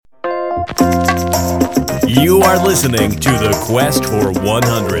are listening to The Quest for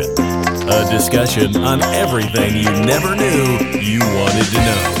 100, a discussion on everything you never knew you wanted to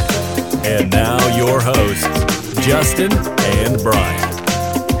know. And now your hosts, Justin and Brian.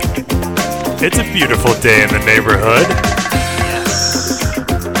 It's a beautiful day in the neighborhood.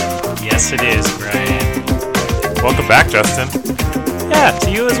 Yes, it is, Brian. Welcome back, Justin. Yeah, to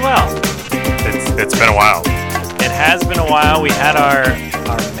you as well. It's been a while. It has been a while. We had our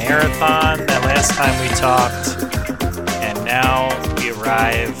marathon that last time we talked, and now we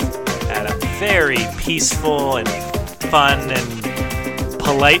arrive at a very peaceful and fun and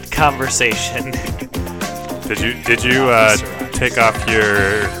polite conversation. Did you take off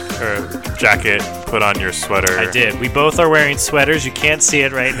your jacket, put on your sweater? I did. We both are wearing sweaters. You can't see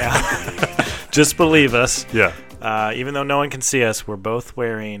it right now. Just believe us. Yeah. Even though no one can see us, we're both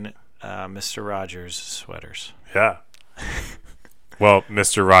wearing Mr. Rogers sweaters. Yeah. Well,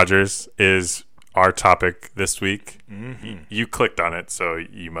 Mr. Rogers is our topic this week. Mm-hmm. You clicked on it, so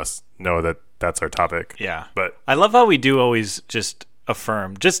you must know that that's our topic. Yeah. But I love how we do always just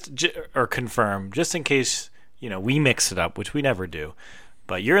affirm, or confirm, just in case, we mix it up, which we never do.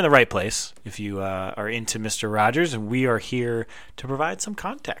 But you're in the right place if you are into Mr. Rogers, and we are here to provide some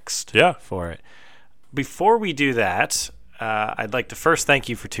context for it. Before we do that, I'd like to first thank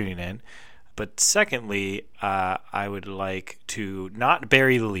you for tuning in. But secondly, I would like to not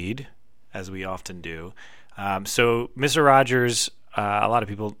bury the lead, as we often do. So Mr. Rogers, a lot of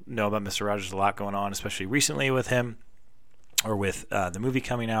people know about Mr. Rogers, a lot going on, especially recently with him, or with the movie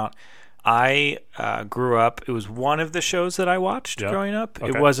coming out. I grew up, it was one of the shows that I watched growing up. Okay.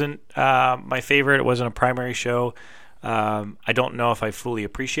 It wasn't my favorite. It wasn't a primary show. I don't know if I fully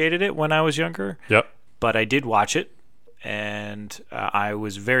appreciated it when I was younger. Yep. But I did watch it, and I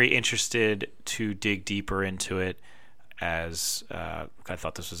was very interested to dig deeper into it, as I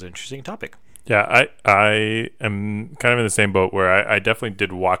thought this was an interesting topic. Yeah, I am kind of in the same boat where I definitely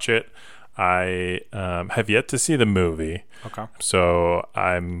did watch it. I have yet to see the movie. Okay. So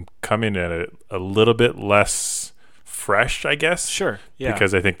I'm coming at it a little bit less fresh, I guess. Sure, yeah.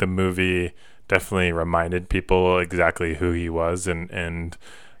 Because I think the movie definitely reminded people exactly who he was,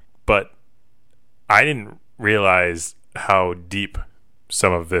 but I didn't realize how deep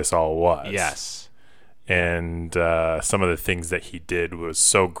some of this all was. Yes. And some of the things that he did was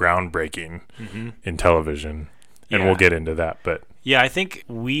so groundbreaking in television. And we'll get into that. But yeah, I think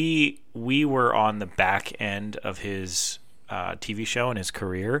we were on the back end of his TV show and his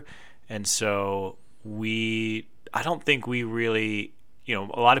career. And so I don't think we really, a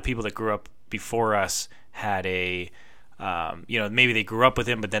lot of people that grew up before us had maybe they grew up with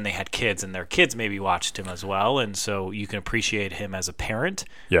him, but then they had kids, and their kids maybe watched him as well, and so you can appreciate him as a parent.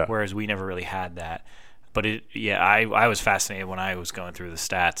 Yeah. Whereas we never really had that. But I was fascinated when I was going through the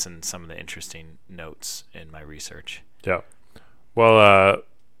stats and some of the interesting notes in my research. Yeah. Well,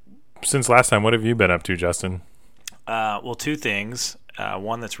 since last time, what have you been up to, Justin? Well, two things.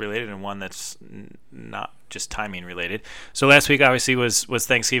 One that's related and one that's not just timing related. So last week obviously was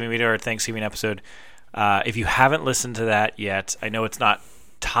Thanksgiving. We did our Thanksgiving episode. If you haven't listened to that yet, I know it's not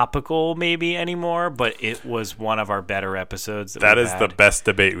topical maybe anymore, but it was one of our better episodes. That is the best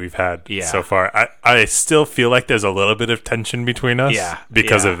debate we've had so far. I still feel like there's a little bit of tension between us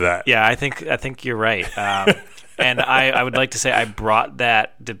because of that. Yeah, I think you're right. And I would like to say I brought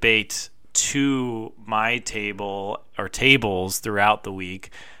that debate to my table or tables throughout the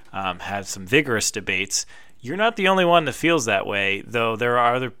week, had some vigorous debates. You're not the only one that feels that way, though. There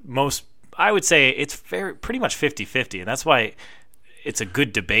are I would say it's pretty much 50-50, and that's why it's a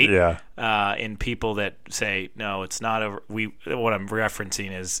good debate. Yeah. In people that say no, it's not over. What I'm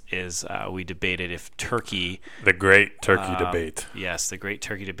referencing is we debated if turkey, the great turkey debate. Yes, the great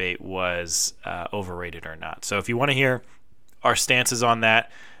turkey debate was overrated or not. So if you want to hear our stances on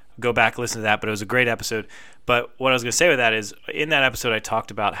that, go back, listen to that. But it was a great episode. But what I was going to say with that is, in that episode, I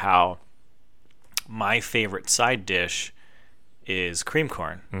talked about how my favorite side dish is cream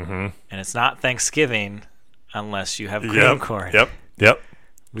corn, and it's not Thanksgiving unless you have cream corn. Yep.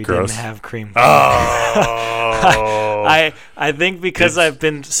 We Gross. didn't have cream corn. Oh. I think because I've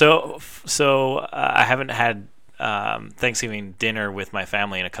been so I haven't had Thanksgiving dinner with my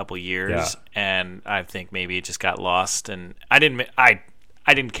family in a couple years, and I think maybe it just got lost, and I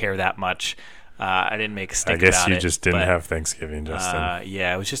didn't care that much. I didn't make a stink about it. I guess you just didn't have Thanksgiving, Justin.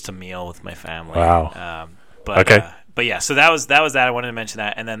 Yeah, it was just a meal with my family. Wow. Okay. But yeah, so that was that. I wanted to mention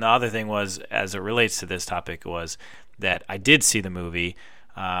that, and then the other thing was, as it relates to this topic, was that I did see the movie.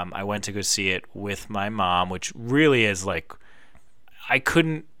 I went to go see it with my mom, which really is like, I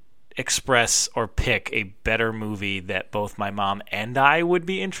couldn't express or pick a better movie that both my mom and I would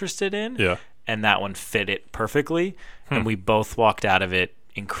be interested in. Yeah. and that one fit it perfectly. And we both walked out of it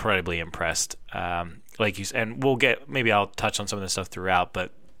incredibly impressed. Like you said, and maybe I'll touch on some of this stuff throughout,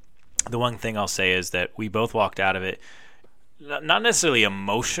 but the one thing I'll say is that we both walked out of it not necessarily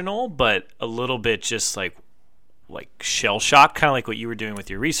emotional, but a little bit just like shell shock, kind of like what you were doing with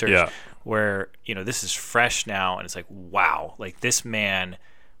your research, where, this is fresh now, and it's like, wow, like this man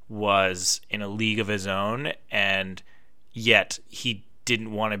was in a league of his own, and yet he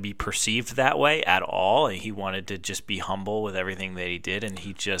didn't want to be perceived that way at all. He wanted to just be humble with everything that he did, and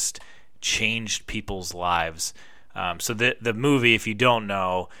he just changed people's lives. So the movie, if you don't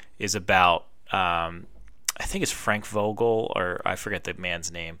know, is about I think it's Frank Vogel, or I forget the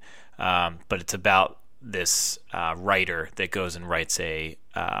man's name, but it's about this writer that goes and writes a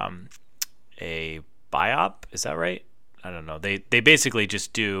biop. Is that right? I don't know. They basically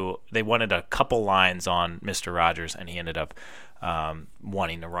just they wanted a couple lines on Mr. Rogers, and he ended up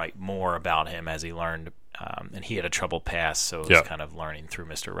wanting to write more about him as he learned, and he had a troubled past, so it was kind of learning through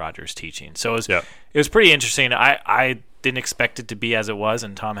Mr. Rogers' teaching. So it was pretty interesting. I didn't expect it to be as it was,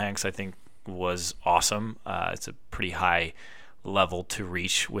 and Tom Hanks, I think, was awesome. It's a pretty high level to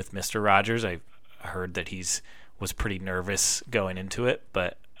reach with Mr. Rogers. I heard that was pretty nervous going into it,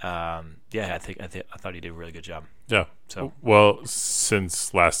 but I thought he did a really good job. Yeah. So well,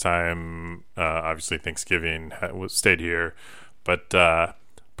 since last time, obviously Thanksgiving stayed here, but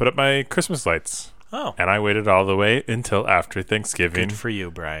put up my Christmas lights. Oh. And I waited all the way until after Thanksgiving. Good for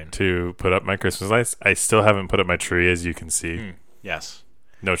you, Brian. To put up my Christmas lights. I still haven't put up my tree, as you can see. Yes.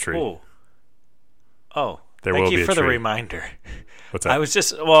 No tree. Oh. There Thank will you be a for the tree. reminder. What's that? I was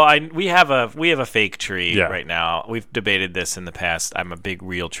just we have a fake tree right now. We've debated this in the past. I'm a big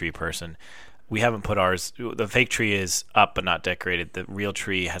real tree person. We haven't put ours. The fake tree is up but not decorated. The real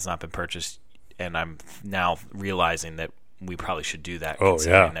tree has not been purchased, and I'm now realizing that we probably should do that.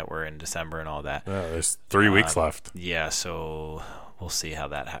 Considering that we're in December and all that. Yeah, there's 3 weeks left. Yeah, so we'll see how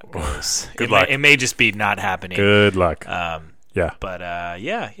that goes. Good luck. It may just be not happening. Good luck. Yeah. But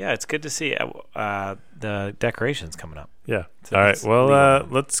it's good to see the decorations coming up. Yeah. So all right. Well,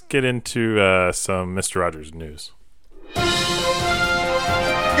 let's get into some Mr. Rogers news. You're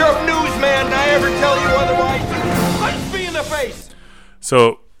a newsman, and I ever tell you otherwise, punch me in the face.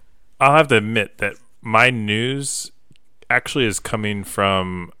 So I'll have to admit that my news actually is coming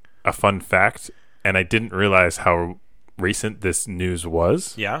from a fun fact, and I didn't realize how recent this news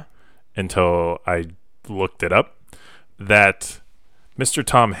was. Yeah. Until I looked it up. That Mr.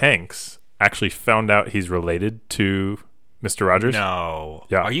 Tom Hanks actually found out he's related to Mr. Rogers. No.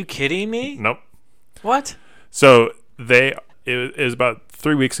 Yeah. Are you kidding me? Nope. What? So it was about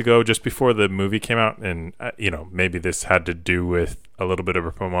 3 weeks ago, just before the movie came out, and maybe this had to do with a little bit of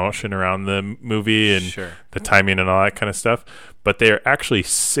a promotion around the movie and the timing and all that kind of stuff. But they are actually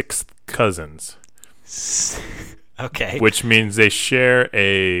sixth cousins. Okay. Which means they share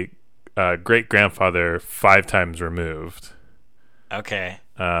a great grandfather 5 times removed. Okay.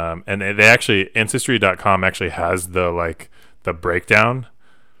 And they actually, Ancestry.com actually has the breakdown.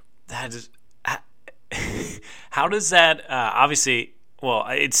 That is, how does that, obviously, well,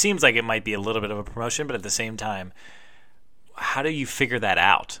 it seems like it might be a little bit of a promotion, but at the same time, how do you figure that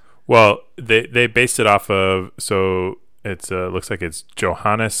out? Well, they based it off of, so it's looks like it's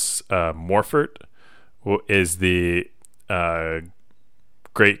Johannes Morfort is the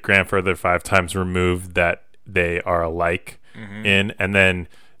great grandfather 5 times removed that they are alike in, and then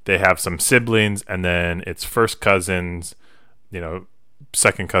they have some siblings, and then it's first cousins,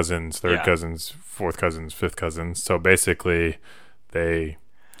 second cousins, third cousins, fourth cousins, fifth cousins. So basically, they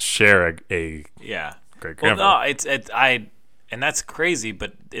share a great grandfather. Well, no, and that's crazy,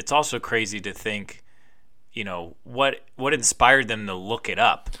 but it's also crazy to think, what inspired them to look it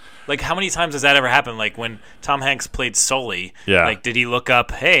up. Like, how many times has that ever happened? Like, when Tom Hanks played Sully, like, did he look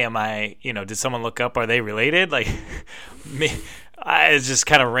up, hey, did someone look up, are they related? Like, it's just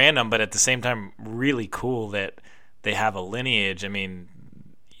kind of random, but at the same time, really cool that they have a lineage. I mean,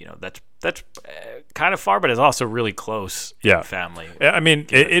 that's kind of far, but it's also really close in family. I mean,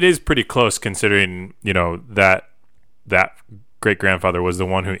 it is pretty close considering, that great grandfather was the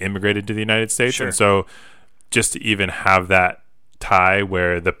one who immigrated to the United States. Sure. And so just to even have that tie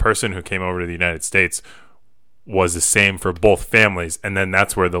where the person who came over to the United States was the same for both families, and then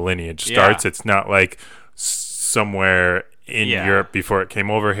that's where the lineage starts. It's not like somewhere in Europe before it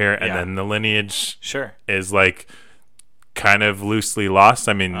came over here, and then the lineage is like kind of loosely lost.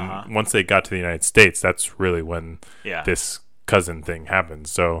 I mean, once they got to the United States, that's really when this cousin thing happened.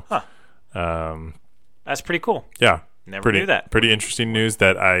 So that's pretty cool. Yeah. Never knew that. Pretty interesting news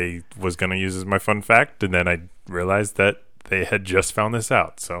that I was going to use as my fun fact, and then I realized that they had just found this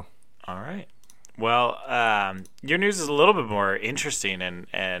out. So, all right. Well, your news is a little bit more interesting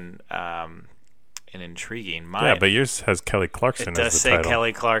and intriguing. But yours has Kelly Clarkson It does as the say title.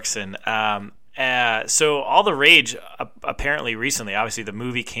 Kelly Clarkson. So all the rage apparently recently, obviously the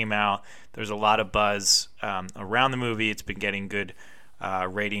movie came out. There's a lot of buzz around the movie. It's been getting good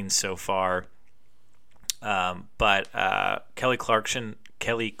ratings so far. But Kelly Clarkson,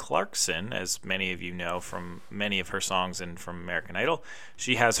 as many of you know from many of her songs and from American Idol,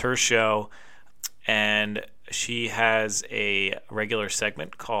 she has her show, and she has a regular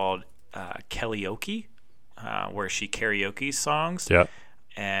segment called Kellyoke, where she karaoke songs. Yeah.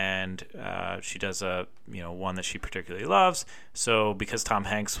 And she does a one that she particularly loves. So because Tom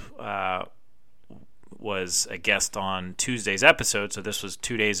Hanks was a guest on Tuesday's episode, so this was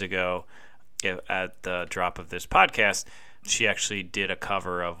 2 days ago at the drop of this podcast, she actually did a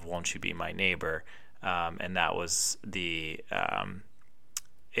cover of "Won't You Be My Neighbor," and that was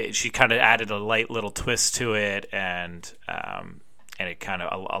she kind of added a light little twist to it, and it kind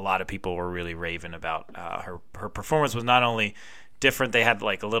of a lot of people were really raving about her performance. Was not only different, they had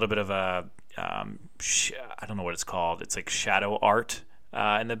like a little bit of a I don't know what it's called. It's like shadow art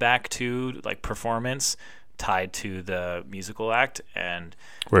in the back too, like performance tied to the musical act, and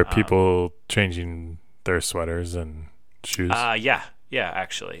where people changing their sweaters and shoes. Yeah,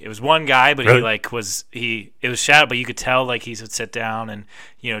 actually, it was one guy, but Really? it was shadow, but you could tell like he would sit down and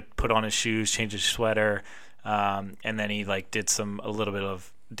put on his shoes, change his sweater, and then he like did a little bit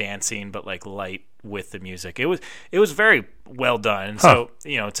of dancing, but like light with the music. It was very well done. And so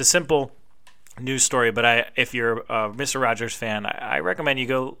it's a simple news story, but if you're a Mr. Rogers fan, I recommend you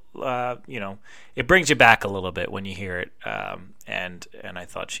go. It brings you back a little bit when you hear it, and I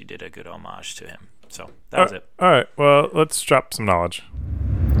thought she did a good homage to him. So that was it. All right. Well, let's drop some knowledge.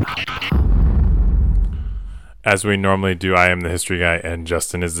 As we normally do, I am the history guy, and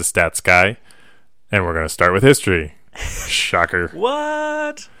Justin is the stats guy, and we're going to start with history. Shocker.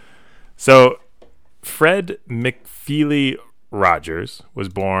 What? So, Fred McFeely Rogers was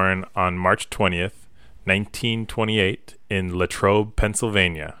born on March 20th, 1928, in Latrobe,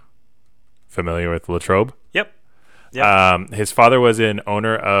 Pennsylvania. Familiar with Latrobe? Yep. His father was an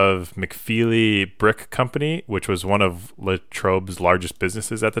owner of McFeely Brick Company, which was one of Latrobe's largest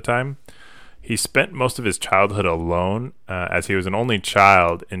businesses at the time. He spent most of his childhood alone, as he was an only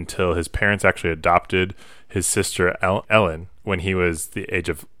child until his parents actually adopted his sister Ellen when he was the age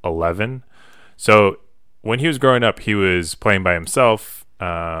of 11. So when he was growing up, he was playing by himself,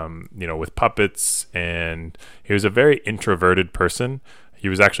 with puppets, and he was a very introverted person. He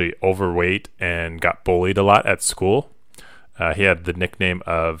was actually overweight and got bullied a lot at school. He had the nickname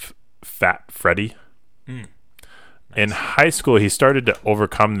of Fat Freddy. Nice. In high school, he started to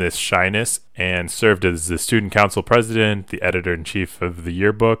overcome this shyness and served as the student council president, the editor-in-chief of the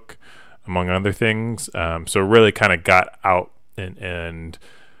yearbook, among other things. So really kind of got out and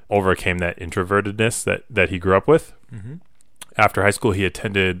overcame that introvertedness that he grew up with. Mm-hmm. After high school, he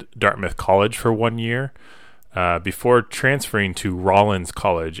attended Dartmouth College for 1 year before transferring to Rollins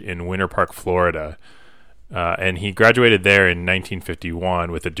College in Winter Park, Florida. And he graduated there in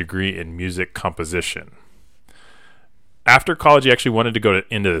 1951 with a degree in music composition. After college, he actually wanted to go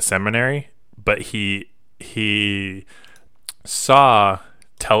into the seminary, but he saw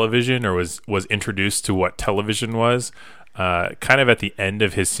television, or was introduced to what television was kind of at the end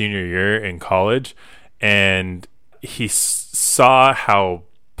of his senior year in college, and he saw how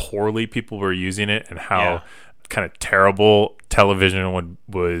poorly people were using it and how kind of terrible television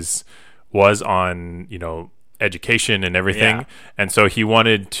was on education and everything. And so he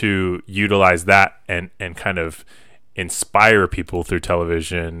wanted to utilize that and kind of inspire people through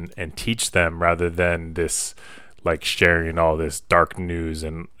television and teach them, rather than this like sharing all this dark news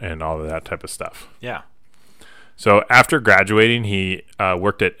and all of that type of stuff. Yeah. So after graduating, he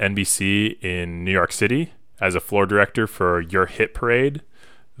worked at NBC in New York City as a floor director for Your Hit Parade,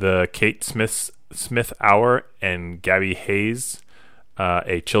 the Kate Smith Hour, and Gabby Hayes,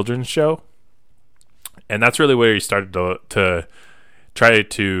 a children's show. And that's really where he started to try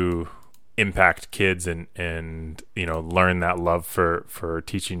to impact kids and learn that love for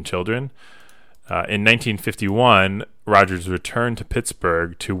teaching children. In 1951, Rogers returned to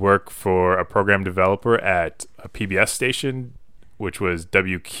Pittsburgh to work for a program developer at a PBS station, which was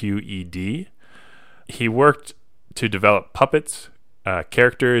WQED. He worked to develop puppets,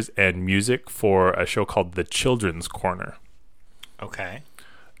 characters, and music for a show called The Children's Corner. Okay.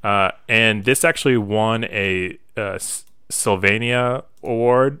 And this actually won a Sylvania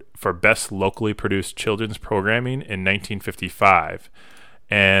Award for Best Locally Produced Children's Programming in 1955,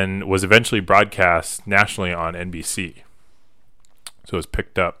 and was eventually broadcast nationally on NBC. So it was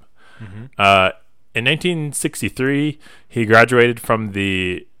picked up. Mm-hmm. In 1963, he graduated from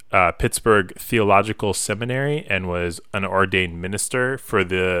the Pittsburgh Theological Seminary and was an ordained minister for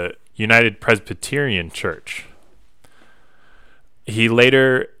the United Presbyterian Church. He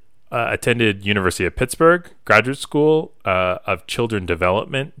later attended University of Pittsburgh Graduate School of Children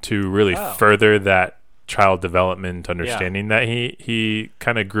Development to really further that child development understanding that he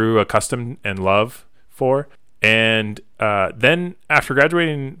kind of grew accustomed and love for. And then after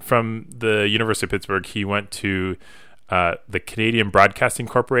graduating from the University of Pittsburgh, he went to the Canadian Broadcasting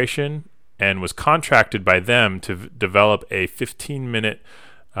Corporation and was contracted by them to develop a 15-minute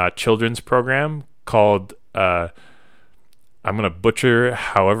children's program called, I'm going to butcher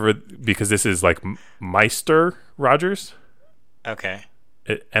however, because this is like Meister Rogers. Okay.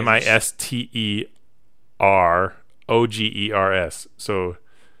 Misterogers. So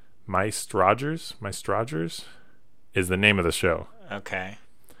Meister Rogers is the name of the show. Okay.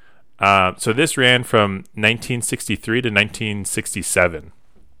 So this ran from 1963 to 1967.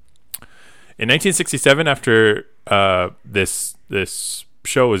 In 1967, after this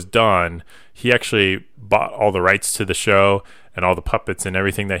show was done, he actually bought all the rights to the show and all the puppets and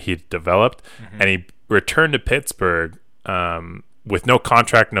everything that he developed, and he returned to Pittsburgh with no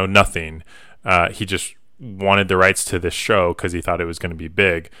contract, no nothing. He just wanted the rights to this show because he thought it was going to be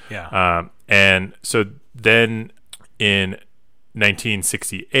big. Yeah. And so then in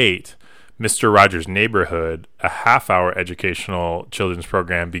 1968, Mr. Rogers' Neighborhood, a half-hour educational children's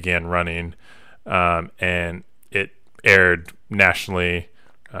program, began running, and it aired nationally,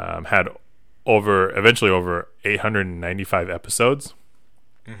 had eventually over 895 episodes.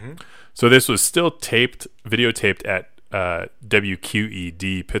 So this was still videotaped at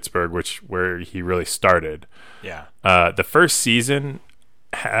WQED Pittsburgh, where he really started. Yeah. The first season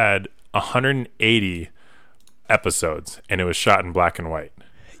had 180 episodes, and it was shot in black and white.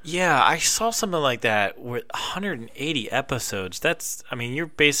 Yeah, I saw something like that with 180 episodes. That's, I mean, you're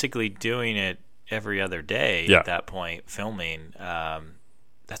basically doing it every other day at that point, filming.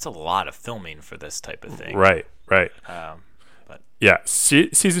 That's a lot of filming for this type of thing. Right. But Yeah,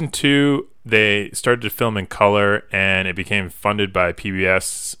 season 2, they started to film in color, and it became funded by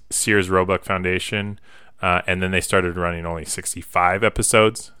PBS, Sears Roebuck Foundation, and then they started running only 65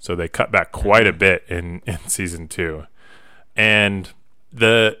 episodes, so they cut back quite a bit in season 2. And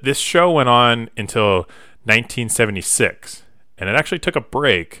this show went on until 1976, and it actually took a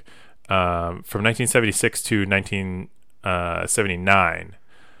break from 1976 to 1979.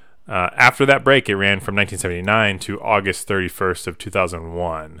 After that break, it ran from 1979 to August 31st of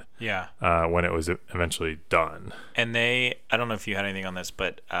 2001. Yeah. When it was eventually done. And I don't know if you had anything on this,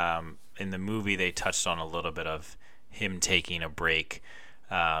 but in the movie they touched on a little bit of him taking a break,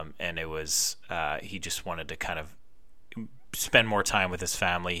 and it was he just wanted to kind of spend more time with his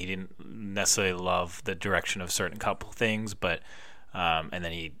family. He didn't necessarily love the direction of certain couple things, but and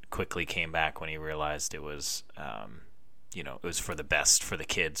then he quickly came back when he realized it was it was for the best for the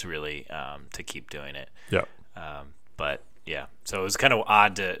kids, really, to keep doing it. Yeah. But yeah, so it was kind of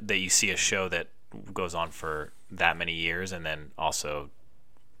odd that you see a show that goes on for that many years and then also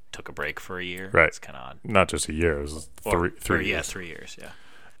took a break for a year. Right. It's kind of odd. Not just a year. It was three years. 3 years, yeah.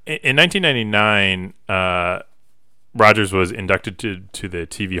 In 1999, Rogers was inducted to the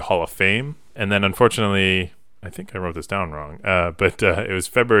TV Hall of Fame. And then, unfortunately, I think I wrote this down wrong, but it was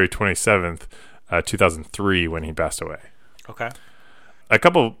February 27th, 2003 when he passed away. Okay. A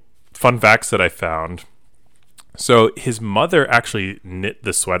couple fun facts that I found. So his mother actually knit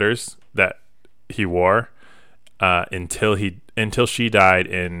the sweaters that he wore until she died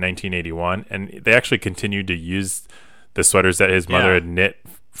in 1981, and they actually continued to use the sweaters that his mother had knit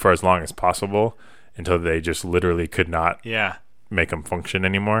for as long as possible until they just literally could not make them function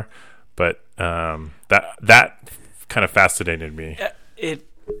anymore. But that kind of fascinated me.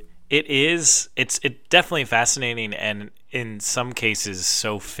 It's definitely fascinating, and in some cases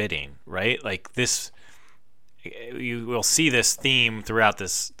so fitting, right? Like this, you will see this theme throughout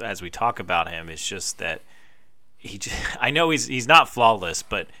this as we talk about him. It's just that I know he's not flawless,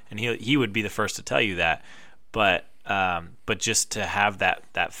 and he would be the first to tell you that, but just to have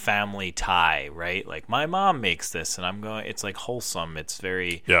that family tie, right? Like my mom makes this, and it's like wholesome. It's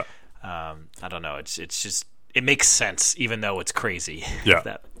very I don't know. It's just, it makes sense, even though it's crazy.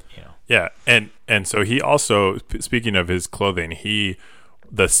 Yeah. Yeah, and so he also, speaking of his clothing,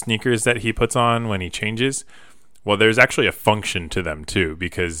 the sneakers that he puts on when he changes, well, there's actually a function to them too,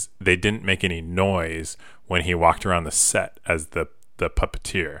 because they didn't make any noise when he walked around the set as the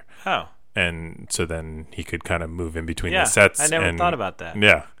puppeteer. Oh. And so then he could kind of move in between the sets. I never thought about that.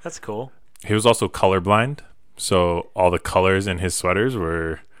 Yeah. That's cool. He was also colorblind, so all the colors in his sweaters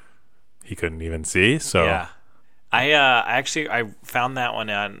were he couldn't even see. So Yeah. I found that one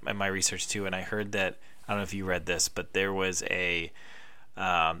in my research too, and I heard that, I don't know if you read this, but there was a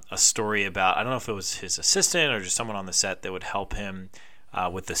story about, I don't know if it was his assistant or just someone on the set that would help him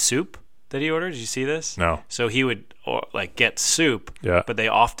with the soup that he ordered. Did you see this? No. So he would get soup, Yeah. but they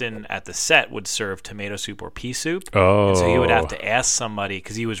often at the set would serve tomato soup or pea soup. Oh. And so he would have to ask somebody,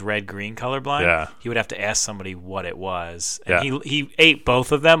 because he was red-green colorblind. Yeah. He would have to ask somebody what it was. And Yeah. he ate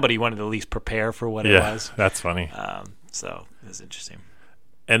both of them, but he wanted to at least prepare for what it was. That's funny. So it was interesting.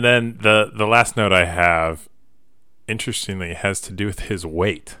 And then the last note I have, interestingly, has to do with his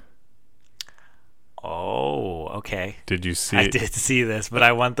weight. Oh, okay. Did you see? I did see this, but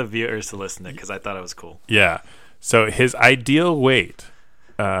I want the viewers to listen to it because I thought it was cool. Yeah. So his ideal weight,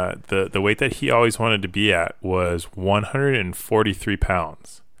 the weight that he always wanted to be at, was 143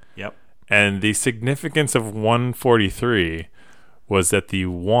 pounds. Yep. And the significance of 143 was that the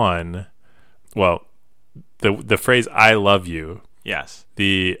phrase "I love you," Yes.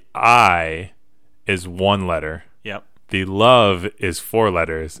 the "I" is one letter. Yep. The "love" is 4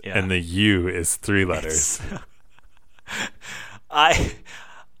 letters, Yeah. and the "you" is 3 letters.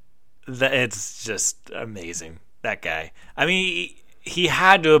 It's just amazing, that guy. I mean, he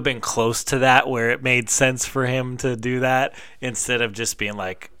had to have been close to that where it made sense for him to do that, instead of just being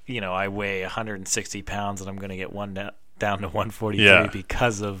like, I weigh 160 pounds and I'm going to get down to 143 Yeah.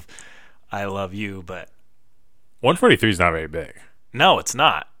 because of I love you. But 143 is not very big. no, it's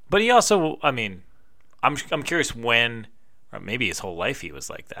not. But he also, I mean, I'm curious when, or maybe his whole life he was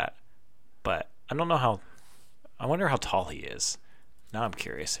like that. But I don't know I wonder how tall he is. Now I'm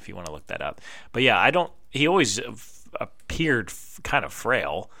curious if you want to look that up. But yeah, he always appeared kind of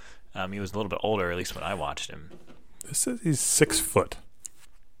frail. He was a little bit older, at least when I watched him. This is he's 6 foot.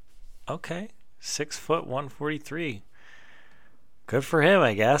 Okay. 6 foot, 143. Good for him,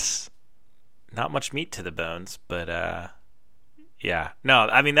 I guess. Not much meat to the bones, but yeah. No,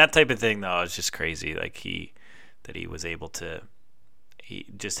 I mean, that type of thing, though, is just crazy. Like, he was able to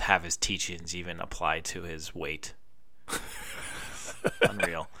just have his teachings even apply to his weight.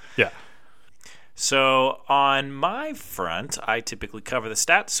 Unreal. Yeah. So on my front, I typically cover the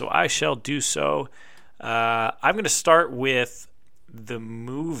stats, so I shall do so. I'm going to start with the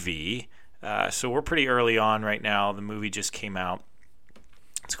movie. So we're pretty early on right now. The movie just came out.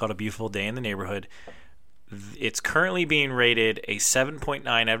 It's called A Beautiful Day in the Neighborhood. It's currently being rated a 7.9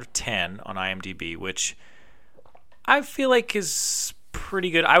 out of 10 on IMDb, which I feel like is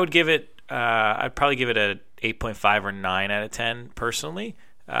pretty good. I would give it, I'd probably give it a 8.5 or 9 out of 10 personally.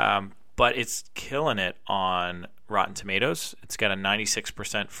 But it's killing it on Rotten Tomatoes. It's got a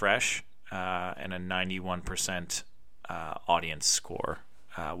 96% fresh and a 91% audience score,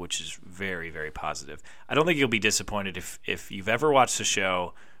 which is very, very positive. I don't think you'll be disappointed if you've ever watched the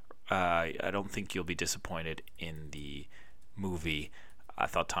show. I don't think you'll be disappointed in the movie. I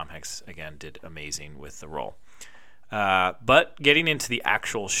thought Tom Hanks, again, did amazing with the role. But getting into the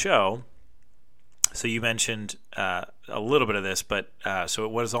actual show, so you mentioned a little bit of this, but so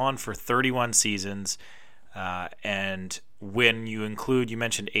it was on for 31 seasons, and when you include, you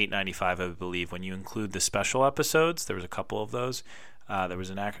mentioned 895, I believe. When you include the special episodes, there was a couple of those. It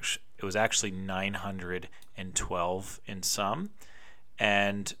was actually 912 in some,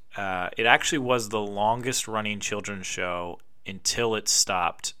 and it actually was the longest running children's show until it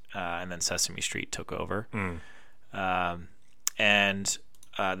stopped, and then Sesame Street took over. And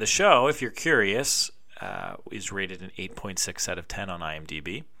the show, if you're curious, is rated an 8.6 out of 10 on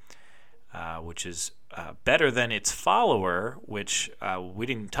IMDb, which is better than its follower, which we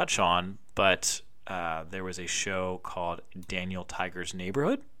didn't touch on, but there was a show called Daniel Tiger's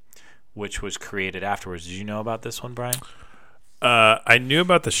Neighborhood, which was created afterwards. Did you know about this one, Brian? I knew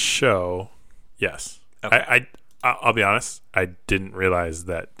about the show. Yes. Okay. I'll be honest. I didn't realize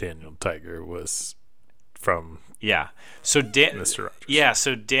that Daniel Tiger was from Yeah. So Mr. Rogers. Yeah.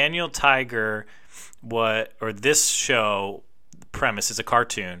 So Daniel Tiger, this show premise is a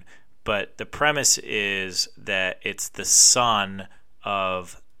cartoon, but the premise is that it's the son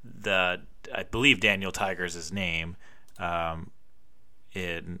of I believe Daniel Tiger is his name. Hold on,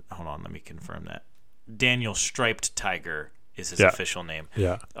 let me confirm that. Daniel Striped Tiger is his official name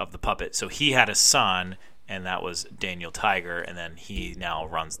of the puppet. So he had a son, and that was Daniel Tiger, and then he now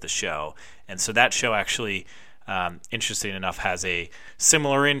runs the show. And so that show actually, interesting enough, has a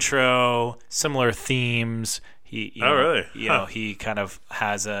similar intro, similar themes. Really? You know, he kind of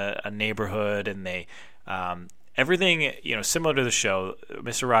has a neighborhood, and they everything, similar to the show.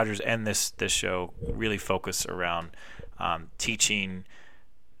 Mr. Rogers and this show really focus around teaching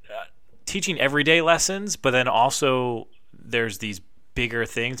everyday lessons, but then also there's these bigger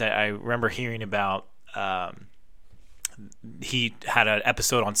things. I remember hearing about he had an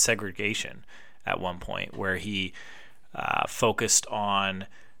episode on segregation at one point where he focused on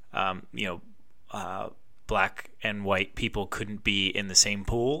black and white people couldn't be in the same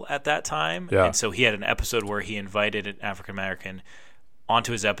pool at that time. Yeah. And so he had an episode where he invited an African American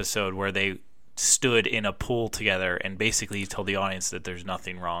onto his episode where they stood in a pool together, and basically he told the audience that there's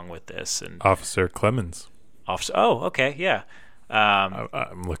nothing wrong with this. And Officer Clemens. okay, yeah.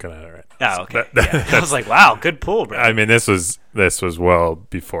 I'm looking at it right now. Oh, okay. Yeah. I was like, wow, good pull, bro. I mean, this was well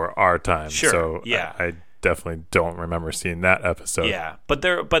before our time. Sure. So yeah. I definitely don't remember seeing that episode. Yeah, but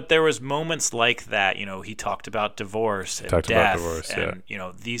there was moments like that. He talked about divorce and death, and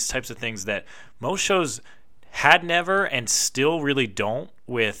these types of things that most shows had never and still really don't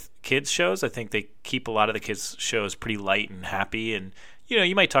with kids shows. I think they keep a lot of the kids shows pretty light and happy, and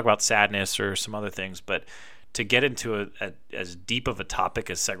you might talk about sadness or some other things, but to get into as deep of a topic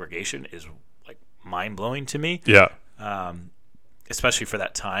as segregation is like mind blowing to me. Yeah. Especially for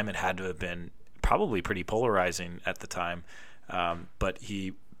that time, it had to have been probably pretty polarizing at the time, but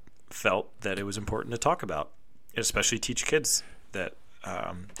he felt that it was important to talk about, especially teach kids that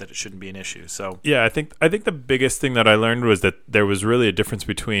it shouldn't be an issue. So yeah, I think the biggest thing that I learned was that there was really a difference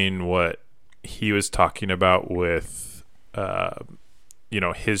between what he was talking about with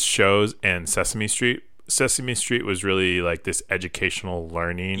his shows and Sesame Street. Sesame Street was really like this educational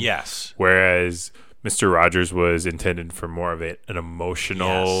learning. Yes. Whereas Mr. Rogers was intended for more of an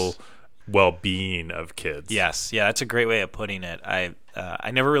emotional well-being of kids. Yes. Yeah, that's a great way of putting it. I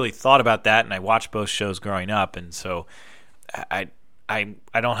never really thought about that, and I watched both shows growing up, and so I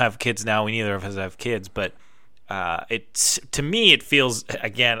don't have kids now. We neither of us have kids, but to me it feels,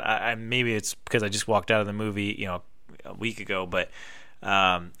 again, maybe it's because I just walked out of the movie a week ago, but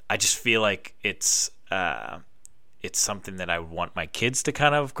I just feel like it's something that I would want my kids to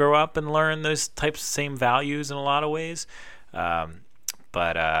kind of grow up and learn those types of same values in a lot of ways.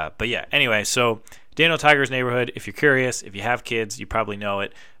 But yeah, anyway, so Daniel Tiger's Neighborhood, if you're curious, if you have kids, you probably know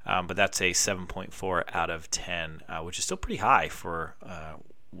it. But that's a 7.4 out of 10, which is still pretty high for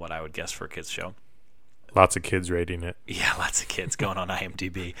what I would guess for a kids show. Lots of kids rating it. Yeah, lots of kids going on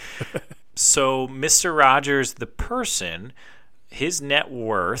IMDb. So Mr. Rogers, the person, his net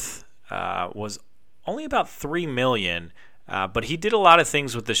worth was only about $3 million, but he did a lot of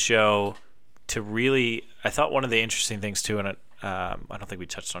things with the show to really. I thought one of the interesting things too, and I don't think we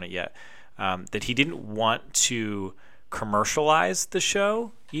touched on it yet, that he didn't want to commercialize the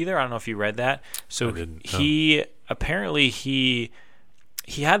show either. I don't know if you read that. So he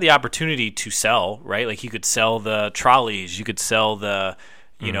had the opportunity to sell, right? Like, you could sell the trolleys, you could sell the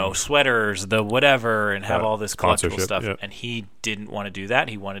sweaters, the whatever, and have all this collectible stuff. Yep. And he didn't want to do that.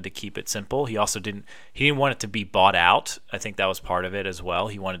 He wanted to keep it simple. He also didn't want it to be bought out. I think that was part of it as well.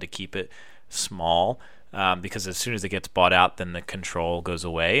 He wanted to keep it small, because as soon as it gets bought out, then the control goes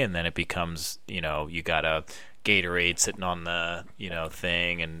away, and then it becomes, you got a Gatorade sitting on the,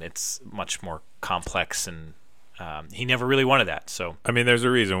 thing, and it's much more complex, and he never really wanted that. So, I mean, there's a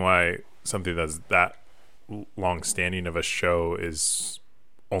reason why something that's that long-standing of a show is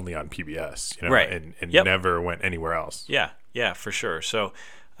only on PBS, right, and never went anywhere else. Yeah, for sure. So,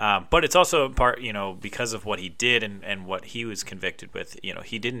 but it's also in part, because of what he did and what he was convicted with.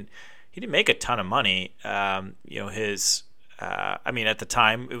 He didn't make a ton of money. His, at the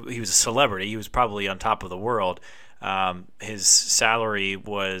time he was a celebrity. He was probably on top of the world. His salary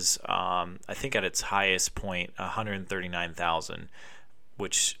was, I think at its highest point, $139,000,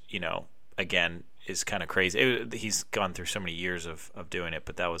 which, again, is kind of crazy. He's gone through so many years of doing it,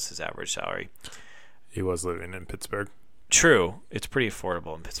 but that was his average salary. He was living in Pittsburgh. True. It's pretty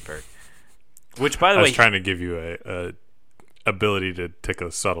affordable in Pittsburgh. Which, by the way, I was trying to give you a ability to take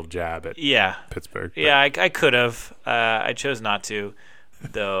a subtle jab at Pittsburgh. Yeah, I could have. I chose not to,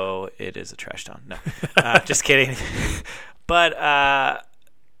 though it is a trash town. No, just kidding. But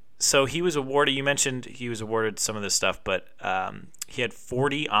so he was awarded. You mentioned he was awarded some of this stuff, but he had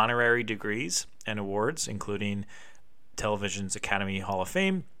 40 honorary degrees and awards, including Television's Academy Hall of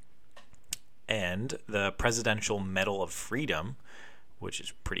Fame and the Presidential Medal of Freedom, which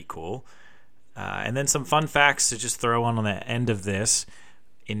is pretty cool. And then some fun facts to just throw on the end of this.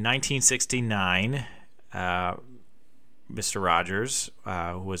 In 1969, Mr. Rogers,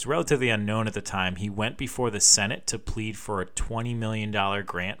 who was relatively unknown at the time, he went before the Senate to plead for a $20 million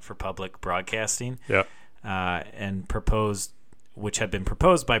grant for public broadcasting, and which had been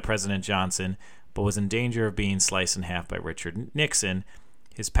proposed by President Johnson, but was in danger of being sliced in half by Richard Nixon.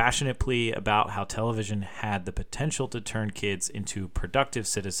 His passionate plea about how television had the potential to turn kids into productive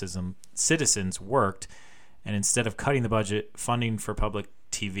citizens worked, and instead of cutting the budget, funding for public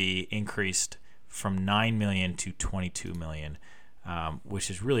TV increased from $9 million to $22 million, which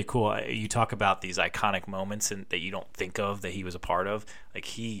is really cool. You talk about these iconic moments that you don't think of that he was a part of. Like,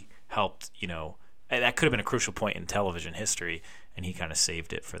 he helped, that could have been a crucial point in television history, and he kind of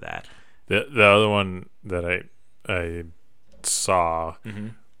saved it for that. The other one that I saw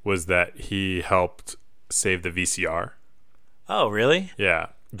was that he helped save the VCR. Oh, really? Yeah,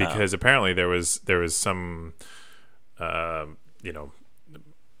 because apparently there was some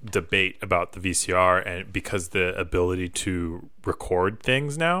debate about the VCR, and because the ability to record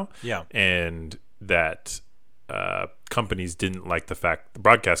things now, and that companies didn't like the fact, the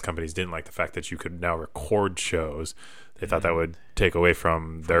broadcast companies didn't like the fact that you could now record shows. They thought that would take away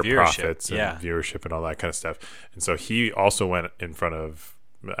from their profits and viewership and all that kind of stuff. And so he also went in front of,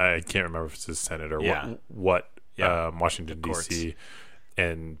 I can't remember if it's the Senate or what Washington, D.C.,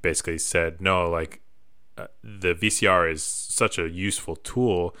 and basically said, no, like, the VCR is such a useful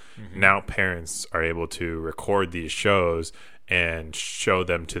tool. Now parents are able to record these shows and show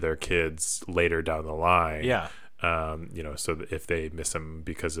them to their kids later down the line. So that if they miss them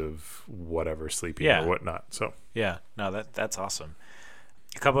because of whatever, sleeping or whatnot. So that's awesome.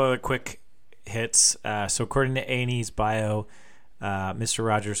 A couple of quick hits. So according to A&E's bio, Mr.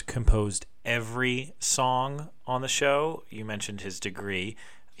 Rogers composed every song on the show. You mentioned his degree.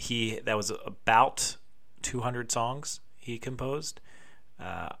 That was about 200 songs he composed,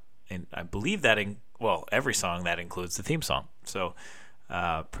 and I believe that every song that includes the theme song. So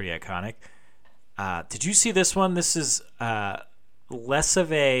pretty iconic. Did you see this one? This is less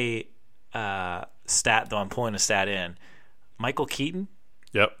of a stat, though I'm pulling a stat in. Michael Keaton.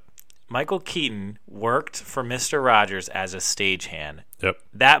 Yep. Michael Keaton worked for Mr. Rogers as a stagehand. Yep.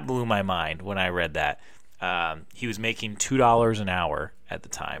 That blew my mind when I read that. He was making $2 an hour at the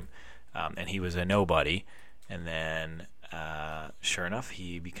time, and he was a nobody. And then, sure enough,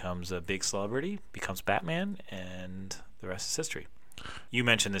 he becomes a big celebrity, becomes Batman, and the rest is history. You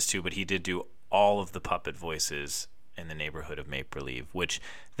mentioned this too, but he did do all of the puppet voices in the Neighborhood of Make Believe, which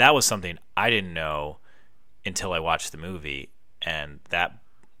that was something I didn't know until I watched the movie, and that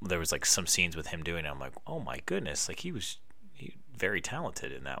there was like some scenes with him doing it. I'm like, oh my goodness, like he very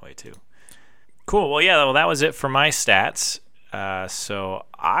talented in that way too. Cool. Well, that was it for my stats. So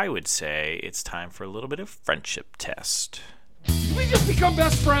I would say it's time for a little bit of friendship test. Did we just become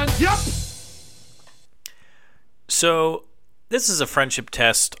best friends? Yep. So this is a friendship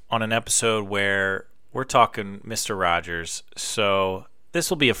test on an episode where we're talking Mr. Rogers. So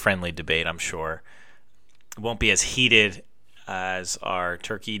this will be a friendly debate, I'm sure. It won't be as heated as our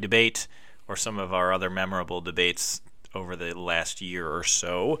turkey debate or some of our other memorable debates over the last year or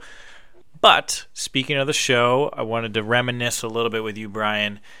so. But speaking of the show, I wanted to reminisce a little bit with you,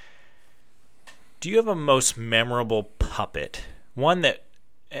 Brian. Do you have a most memorable puppet? One that,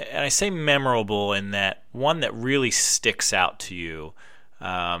 and I say memorable in that, one that really sticks out to you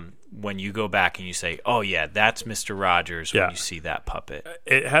when you go back and you say, oh yeah, that's Mr. Rogers when you see that puppet.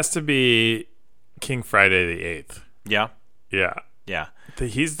 It has to be King Friday the 8th. Yeah? Yeah.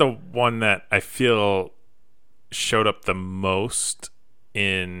 He's the one that I feel showed up the most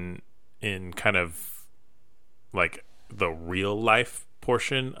in kind of like the real life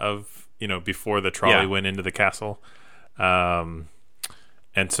portion of, before the trolley went into the castle. And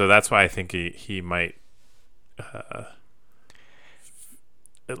so that's why I think he might, I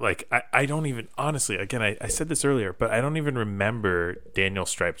don't even, honestly, again, I said this earlier, but I don't even remember Daniel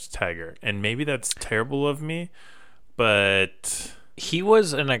Striped Tiger. And maybe that's terrible of me, but he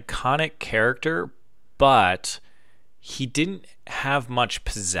was an iconic character, but he didn't have much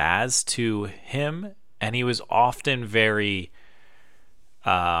pizzazz to him, and he was often very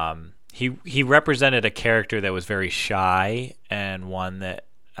he represented a character that was very shy and one that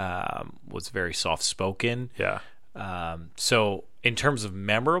was very soft-spoken. So in terms of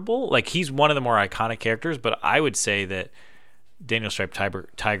memorable, like, he's one of the more iconic characters, but I would say that Daniel Striped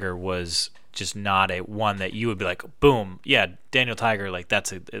Tiger was just not a one that you would be like, boom, yeah, Daniel Tiger, like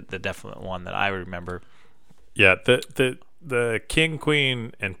that's the definite one that I remember. Yeah, the King,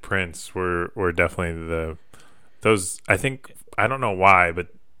 Queen, and Prince were definitely those. I think, I don't know why, but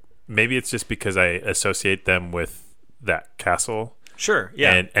maybe it's just because I associate them with that castle. Sure,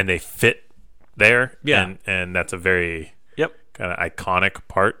 yeah, and they fit there. Yeah, and that's a very kind of iconic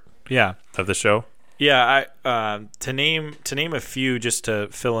part. Yeah, of the show. Yeah, to name a few just to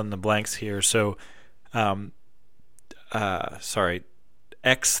fill in the blanks here. So,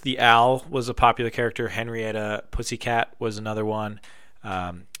 X the Owl was a popular character. Henrietta Pussycat was another one.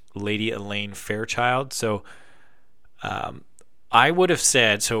 Lady Elaine Fairchild. So I would have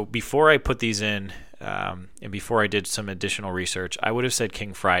said, so before I put these in, and before I did some additional research, I would have said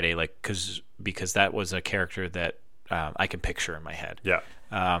King Friday, like because that was a character that I can picture in my head. Yeah.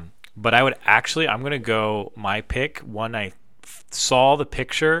 But I'm going to go my pick. When I saw the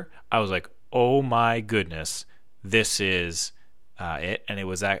picture, I was like, oh my goodness, this is it. And it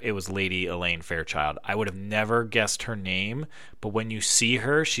was Lady Elaine Fairchild. I would have never guessed her name, but when you see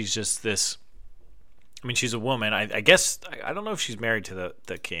her, she's just this. I mean, she's a woman. I guess I don't know if she's married to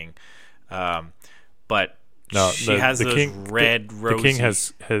the king, but No, she has the those king, red rosy. The king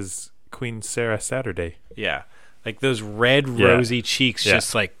has Queen Sarah Saturday. Yeah, like those red rosy cheeks,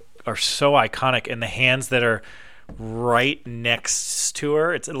 just like are so iconic, and the hands that are right next to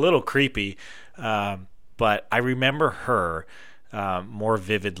her. It's a little creepy, but I remember her more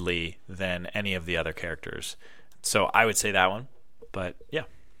vividly than any of the other characters. So I would say that one. But yeah.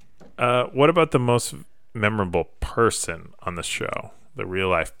 What about the most memorable person on the show? The real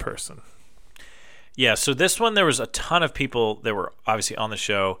life person. Yeah, so this one, there was a ton of people that were obviously on the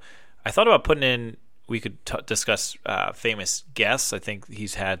show. I thought about putting in, we could discuss famous guests. I think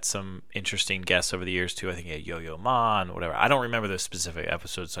he's had some interesting guests over the years, too. I think he had Yo-Yo Ma and whatever. I don't remember the specific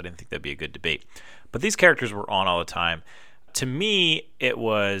episodes, so I didn't think that'd be a good debate. But these characters were on all the time. To me, it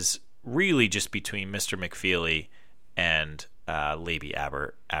was really just between Mr. McFeely and Lady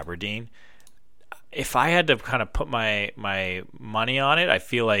Aberdeen. If I had to kind of put my money on it, I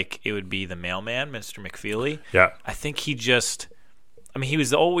feel like it would be the mailman, Mr. McFeely. Yeah. I think he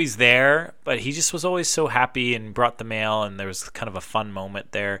was always there, but he just was always so happy and brought the mail, and there was kind of a fun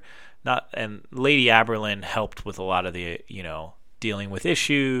moment there. And Lady Aberlin helped with a lot of the, dealing with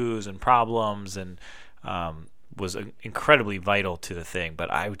issues and problems, and was incredibly vital to the thing.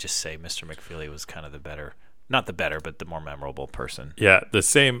 But I would just say Mr. McFeely was kind of not the better, but the more memorable person. Yeah, the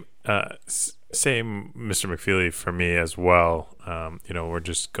same Mr. McFeely for me as well. We're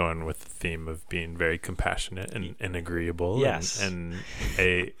just going with the theme of being very compassionate and agreeable. Yes. and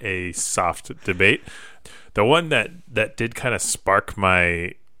a soft debate. The one that did kind of spark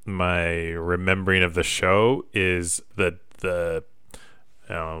my remembering of the show is the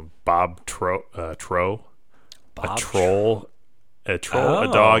Bob Troll. A troll, a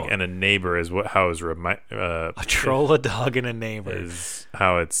dog, and a neighbor is how is a troll, a dog, and a neighbor is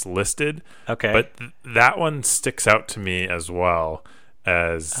how it's listed. Okay, but that one sticks out to me as well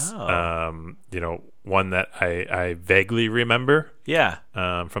as one that I vaguely remember. Yeah,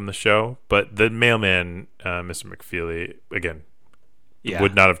 from the show. But the mailman, Mr. McFeely, again, yeah,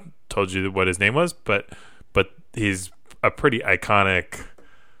 would not have told you what his name was, but he's a pretty iconic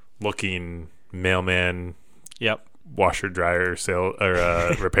looking mailman. Yep. Washer dryer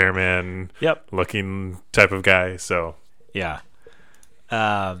repairman. Yep. Looking type of guy. So yeah.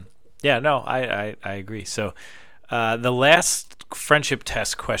 I agree. So the last friendship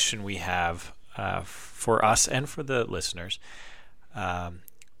test question we have for us and for the listeners,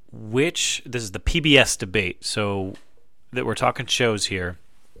 this is the PBS debate. So that we're talking shows here.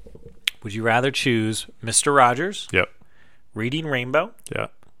 Would you rather choose Mr. Rogers? Yep. Reading Rainbow? Yeah.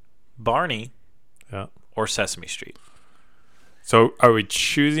 Barney? Yeah. Or Sesame Street? So are we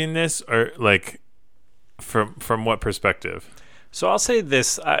choosing this or like from what perspective? So I'll say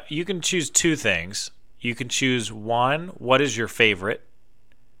this. You can choose two things. You can choose one, what is your favorite?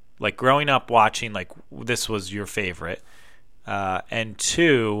 Like growing up watching, like this was your favorite. And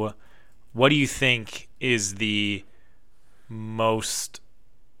two, what do you think is the most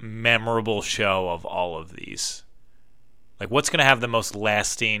memorable show of all of these? Like what's going to have the most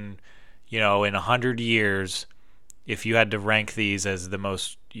lasting, in 100 years, if you had to rank these as the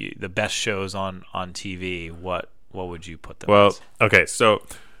best shows on TV, what would you put them as? Okay, so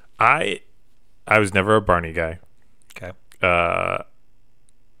I was never a Barney guy. Okay.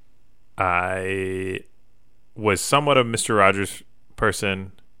 I was somewhat a Mr. Rogers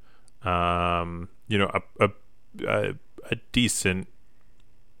person. A decent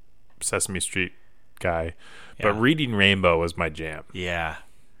Sesame Street guy. Yeah. But Reading Rainbow was my jam. Yeah.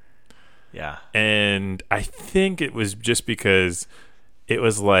 Yeah. And I think it was just because it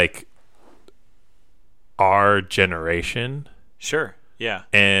was like our generation. Sure. Yeah.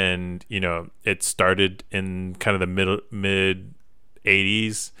 And, it started in kind of the mid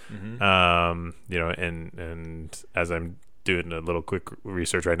 80s. Mm-hmm. And as I'm doing a little quick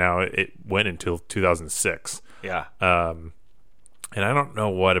research right now, it went until 2006. Yeah. And I don't know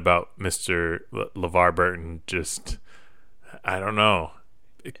what about Mr. LeVar Burton, I don't know.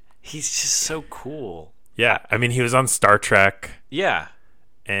 He's just so cool. Yeah, I mean, he was on Star Trek. Yeah,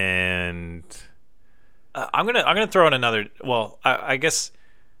 and I'm gonna throw in another. Well, I guess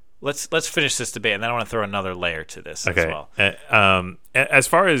let's finish this debate, and then I want to throw another layer to this as well. As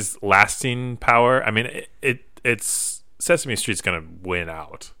far as lasting power, I mean, it's Sesame Street's going to win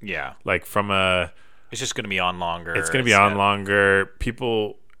out. Yeah. Like it's just going to be on longer. It's going to be on longer.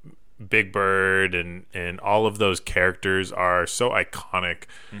 People, Big Bird and all of those characters are so iconic.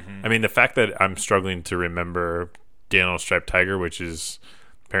 I mean, the fact that I'm struggling to remember Daniel Striped Tiger, which is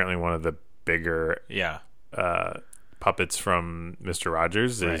apparently one of the bigger puppets from Mr.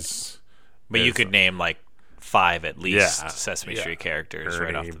 Rogers, is. But you could name like 5 at least Sesame Street characters Ernie,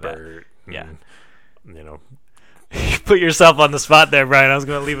 right off the bat. Bert, you know, You put yourself on the spot there, Brian. I was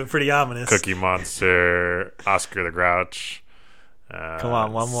going to leave it pretty ominous. Cookie Monster, Oscar the Grouch. Come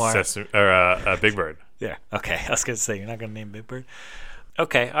on, one more. Big Bird. Yeah. Okay. I was going to say, you're not going to name Big Bird.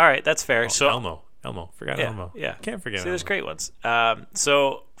 Okay. All right. That's fair. So Elmo. Forgot Elmo. Yeah. Can't forget See, Elmo. there's great ones.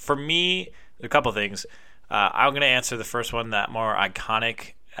 So for me, a couple things. I'm going to answer the first one, that more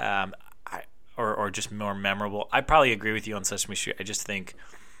iconic or just more memorable. I probably agree with you on Sesame Street. I just think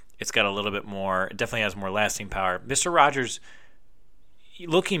it's got a little bit more, it definitely has more lasting power. Mr. Rogers,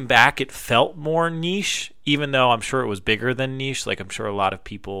 looking back, it felt more niche, even though I'm sure it was bigger than niche. Like, I'm sure a lot of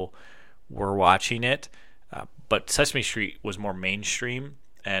people were watching it. But Sesame Street was more mainstream,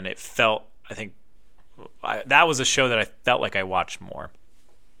 and it felt, I think, that was a show that I felt like I watched more.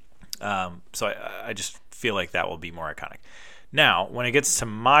 So I just feel like that will be more iconic. Now, when it gets to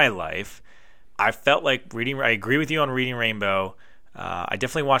my life, I felt like I agree with you on Reading Rainbow. I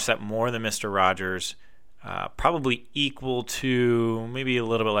definitely watched that more than Mr. Rogers. Probably equal to, maybe a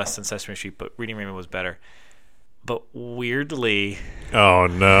little bit less than Sesame Street, but Reading Rainbow was better. But weirdly... Oh,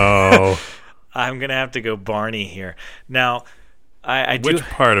 no. I'm going to have to go Barney here. Now, I do... Which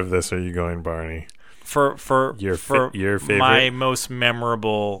part of this are you going, Barney? For your favorite? My most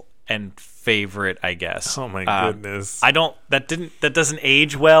memorable and favorite, I guess. Oh, my goodness. That doesn't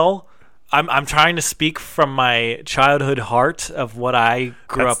age well. I'm trying to speak from my childhood heart of what I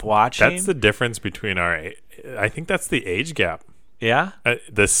grew up watching. That's the difference between I think that's the age gap. Yeah?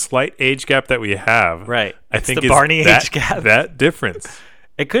 The slight age gap that we have. Right. I think the Barney age gap. That difference.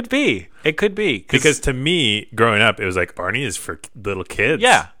 It could be. Because to me, growing up, it was like Barney is for little kids.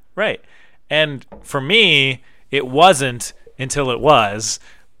 Yeah, right. And for me, it wasn't until it was.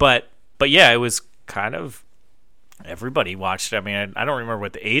 But yeah, it was kind of... Everybody watched it. I mean, I don't remember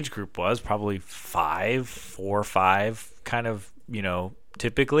what the age group was. Probably 4 or 5, kind of,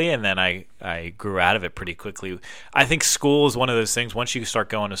 typically. And then I grew out of it pretty quickly. I think school is one of those things. Once you start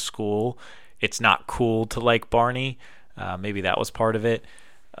going to school, it's not cool to like Barney. Maybe that was part of it.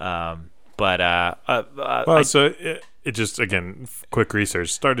 So it just, again, quick research,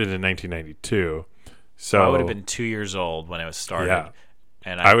 started in 1992. So I would have been 2 years old when it was started. Yeah.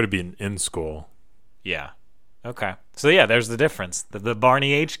 And I would have been in school. Yeah. Okay. So yeah, there's the difference. The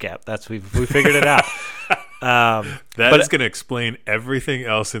Barney age gap. We figured it out. That is going to explain everything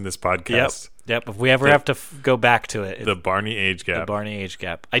else in this podcast. Yep. If we ever have to go back to it. The Barney age gap. The Barney age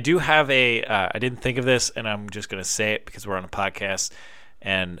gap. I do have I didn't think of this, and I'm just going to say it because we're on a podcast,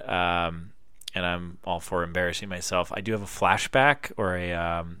 and I'm all for embarrassing myself. I do have a flashback or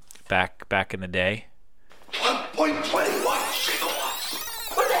a back in the day. 1.21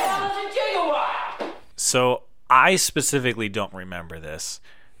 gigawatts. What the hell is a gigawatt? So I specifically don't remember this.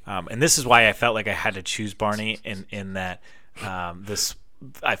 And this is why I felt like I had to choose Barney in that this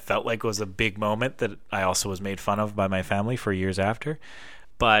I felt like was a big moment that I also was made fun of by my family for years after.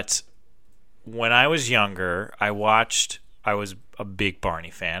 But when I was younger, I was a big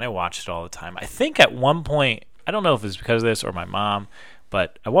Barney fan. I watched it all the time. I think at one point, I don't know if it was because of this or my mom,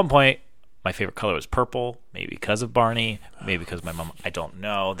 but at one point, my favorite color was purple, maybe because of Barney, maybe because of my mom. I don't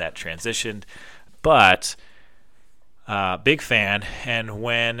know. That transitioned. But big fan. And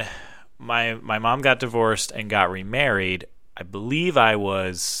when my mom got divorced and got remarried, I believe I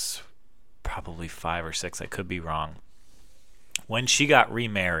was probably 5 or 6. I could be wrong. When she got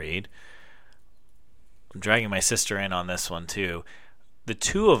remarried, I'm dragging my sister in on this one too. The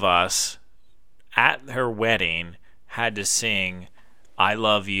two of us at her wedding had to sing I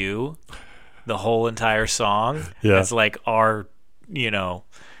Love You, the whole entire song. Yeah. As like our,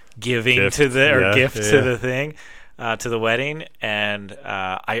 giving gift to the gift yeah. to the thing, to the wedding. And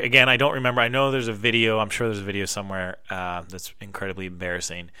I don't remember. I know there's a video. I'm sure there's a video somewhere that's incredibly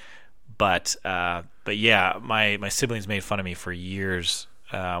embarrassing. But yeah, my siblings made fun of me for years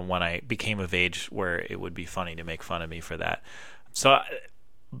when I became of age, where it would be funny to make fun of me for that. So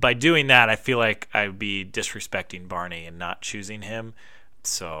by doing that, I feel like I'd be disrespecting Barney and not choosing him.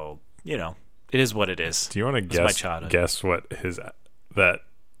 So it is what it is. Do you want to guess what that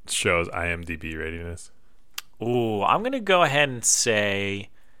show's IMDb rating is? Ooh, I'm gonna go ahead and say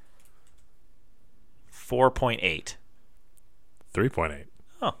 4.8. 3.8.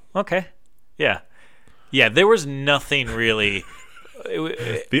 Oh, okay. Yeah. Yeah, there was nothing really.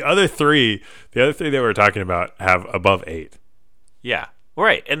 The other three that we're talking about have above 8. Yeah.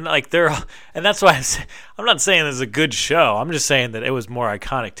 Right. And like and that's why I'm not saying this is a good show. I'm just saying that it was more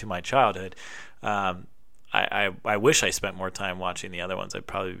iconic to my childhood. I wish I spent more time watching the other ones. I'd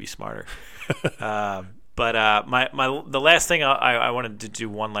probably be smarter. But the last thing I wanted to do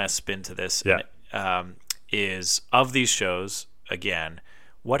one last spin to this. Yeah. Is of these shows again,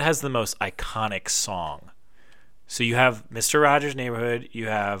 what has the most iconic song? So you have Mr. Rogers' Neighborhood, you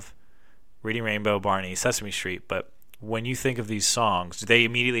have Reading Rainbow, Barney, Sesame Street, but when you think of these songs, do they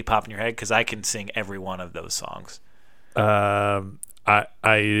immediately pop in your head? Because I can sing every one of those songs. I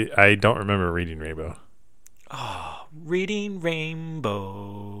don't remember Reading Rainbow. Oh, Reading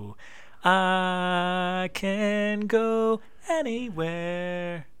Rainbow, I can go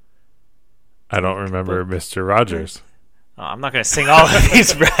anywhere. I don't remember Mr. Rogers. Oh, I'm not going to sing all of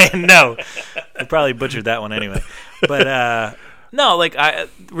these, Brian. No, I probably butchered that one anyway. But no, like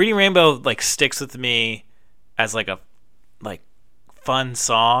Reading Rainbow like sticks with me as like a fun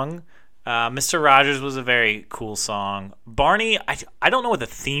song. Mr. Rogers was a very cool song. Barney, I don't know what the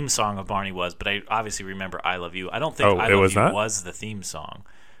theme song of Barney was, but I obviously remember I Love You. I don't think I Love You was the theme song.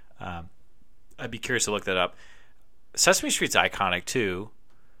 I'd be curious to look that up. Sesame Street's iconic too,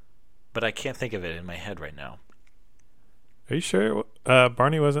 but I can't think of it in my head right now. Are you sure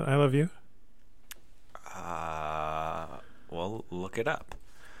Barney wasn't I Love You? Well, look it up.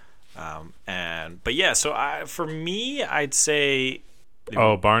 But yeah, so for me, I'd say.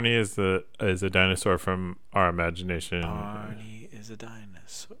 Oh, Barney is a dinosaur from our imagination. Barney is a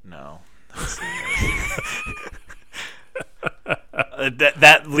dinosaur. No.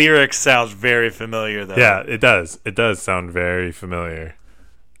 That lyric sounds very familiar, though. Yeah, it does. It does sound very familiar.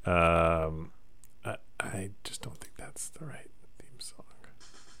 I just don't think that's the right theme song.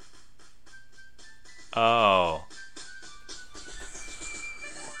 Oh.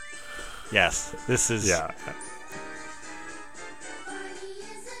 Yes, this is. Yeah.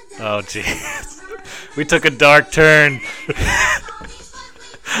 Oh, jeez. We took a dark turn.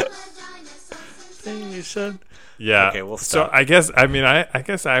 Yeah. Okay, we'll stop. So I guess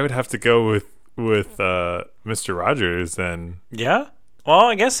I would have to go with Mr. Rogers then. Yeah. Well,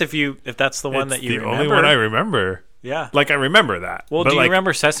 I guess if that's the one that you remember. The only one I remember. Yeah. Like I remember that. Well, do you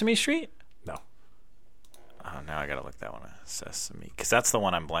remember Sesame Street? No. Oh, now I gotta look that one up. Sesame, because that's the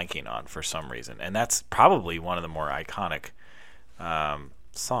one I'm blanking on for some reason, and that's probably one of the more iconic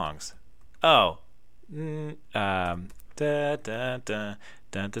songs. Oh. Da da da da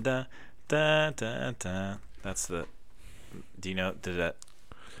da da da da da. That's the. Do you know? Did that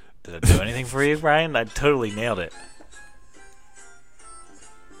do anything for you, Brian? I totally nailed it.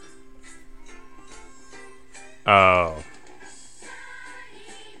 Oh.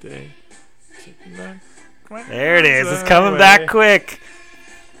 There it is. It's coming back quick.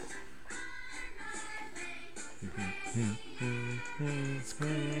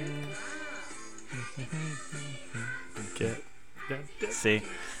 See,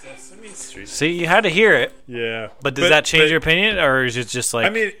 you had to hear it. Yeah. But does that change your opinion, or is it just like? I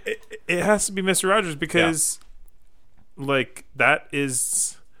mean, it has to be Mr. Rogers because, like, that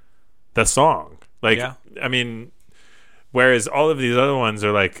is the song. Like, I mean, whereas all of these other ones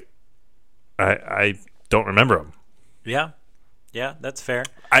are like, I don't remember them. Yeah. Yeah, that's fair.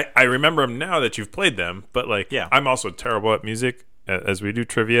 I remember them now that you've played them, but like, I'm also terrible at music. As we do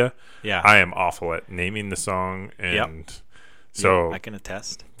trivia, I am awful at naming the song, and so I can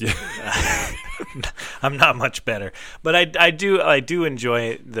attest. Yeah. I'm not much better, but I do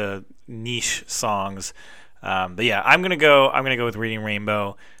enjoy the niche songs. But yeah, I'm gonna go with Reading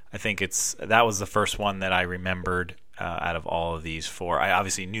Rainbow. I think that was the first one that I remembered out of all of these four. I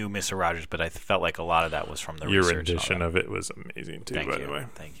obviously knew Mr. Rogers, but I felt like a lot of that was from the your research. Your rendition of it was amazing too. By the way,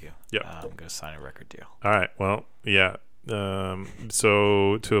 thank you. Yeah, I'm gonna sign a record deal. All right. Well, yeah.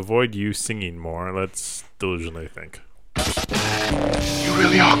 So to avoid you singing more, let's delusionally think. You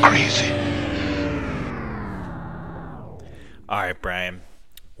really are crazy. All right, Brian.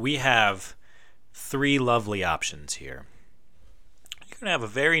 We have 3 lovely options here. You're going to have a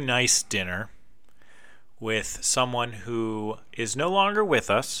very nice dinner with someone who is no longer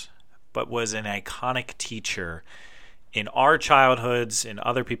with us, but was an iconic teacher in our childhoods, in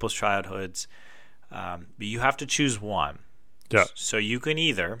other people's childhoods. But you have to choose one. Yeah. So you can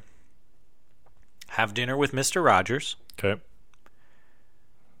either have dinner with Mr. Rogers. Okay.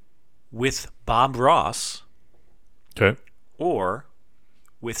 With Bob Ross. Okay. Or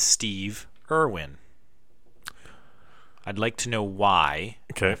with Steve Irwin. I'd like to know why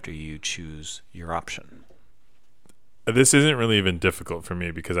Okay. after you choose your option. This isn't really even difficult for me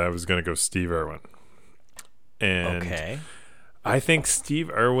because I was going to go Steve Irwin. And Okay. I think Steve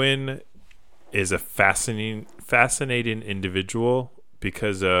Irwin is a fascinating individual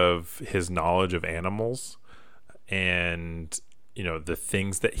because of his knowledge of animals and, you know, the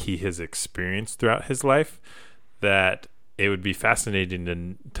things that he has experienced throughout his life, that it would be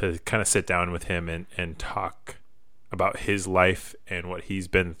fascinating to kind of sit down with him and talk about his life and what he's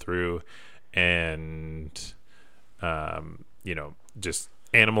been through and, you know, just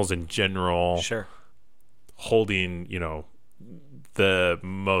animals in general. Sure. Holding, you know, the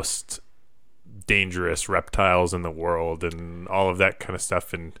most dangerous reptiles in the world and all of that kind of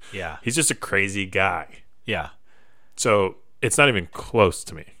stuff. And Yeah. he's just a crazy guy. Yeah. So it's not even close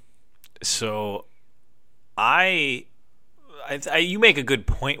to me. So I you make a good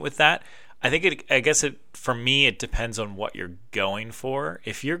point with that. I guess for me it depends on what you're going for.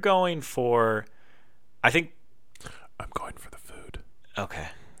 If you're going for, I think, I'm going for the food. okay,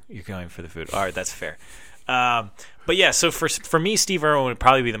 you're going for the food. All right, that's fair. But yeah, so for me, Steve Irwin would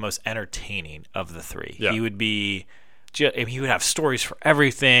probably be the most entertaining of the three. Yeah. He would be, he would have stories for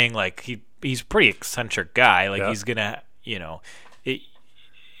everything. Like he's a pretty eccentric guy. Like Yeah. he's gonna, you know,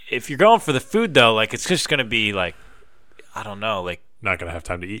 if you're going for the food though, like it's just gonna be like, I don't know, like, Not going to have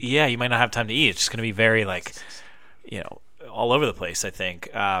time to eat. yeah, you might not have time to eat. It's just gonna be very like, you know, all over the place. I think,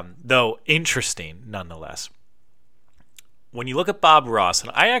 though interesting nonetheless. When you look at Bob Ross,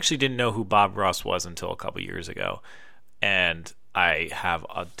 and I actually didn't know who Bob Ross was until a couple years ago, and I have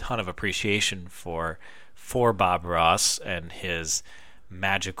a ton of appreciation for Bob Ross and his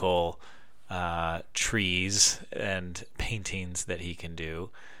magical trees and paintings that he can do.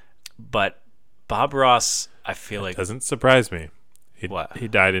 But Bob Ross, I feel like, Doesn't surprise me. What? He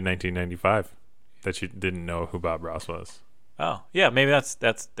died in 1995. That you didn't know who Bob Ross was. oh yeah, maybe that's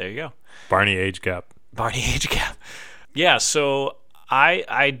there you go. Barney age gap. Barney age gap. Yeah, so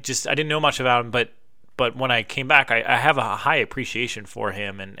I didn't know much about him, but when I came back, I have a high appreciation for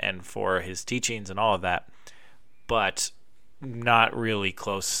him and for his teachings and all of that, but not really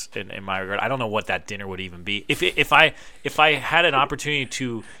close in my regard. I don't know what that dinner would even be. If I had an opportunity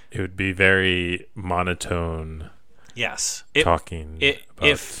to, It would be very monotone yes, talking about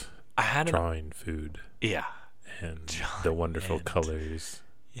if I had an, drawing food yeah, and the wonderful and- colors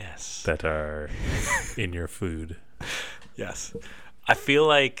yes, that are in your food. yes, I feel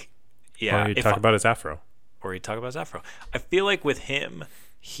like, yeah, Or you if talk I- about his afro. or he'd talk about his afro. I feel like with him,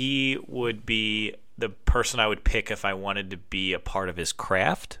 he would be the person I would pick if I wanted to be a part of his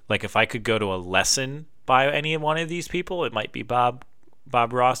craft. Like if I could go to a lesson by any one of these people, it might be Bob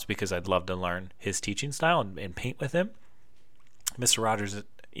Ross, because I'd love to learn his teaching style and paint with him. Mr. Rogers,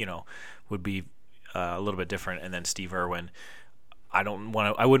 you know, would be a little bit different, and then Steve Irwin. I wouldn't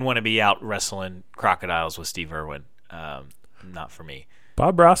want to be out wrestling crocodiles with Steve Irwin. Not for me.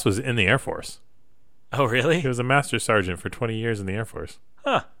 Bob Ross was in the Air Force. Oh, really? He was a master sergeant for 20 years in the Air Force.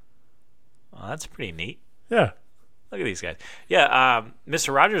 Huh. Well, that's pretty neat. Yeah. Look at these guys. Yeah,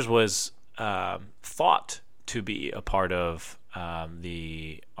 Mr. Rogers was thought to be a part of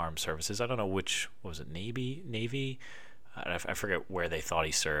the armed services. I don't know which, what was it, Navy? I forget where they thought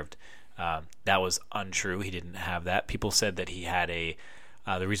he served. That was untrue. He didn't have that. People said that he had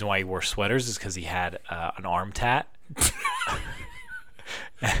the reason why he wore sweaters is because he had an arm tat.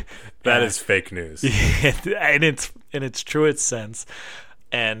 That is fake news. and it's true its sense,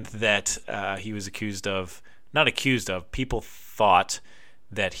 and that he was people thought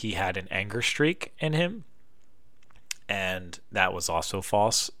that he had an anger streak in him, and that was also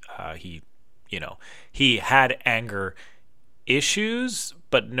false. He had anger issues,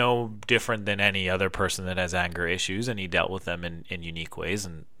 but no different than any other person that has anger issues, and he dealt with them in unique ways,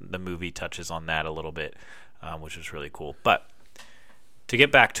 and the movie touches on that a little bit, which was really cool. But to get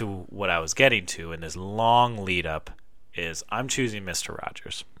back to what I was getting to in this long lead up is I'm choosing Mr.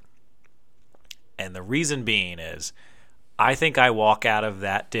 Rogers. And the reason being is I think I walk out of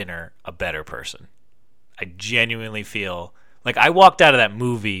that dinner a better person. I genuinely feel like I walked out of that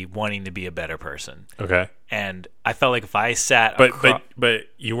movie wanting to be a better person. Okay. And I felt like if I sat But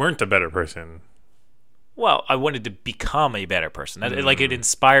you weren't a better person. well, I wanted to become a better person. Like it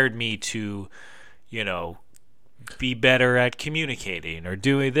inspired me to, be better at communicating or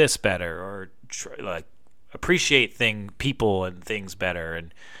doing this better or appreciate people and things better.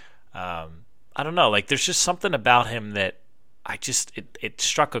 And I don't know, like there's just something about him that it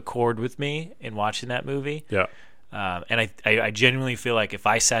struck a chord with me in watching that movie. Yeah. And I genuinely feel like if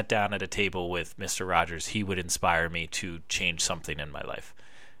I sat down at a table with Mr. Rogers, he would inspire me to change something in my life.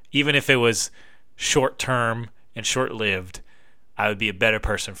 Even if it was short term and short-lived, I would be a better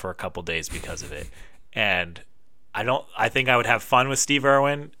person for a couple days because of it. And I think I would have fun with Steve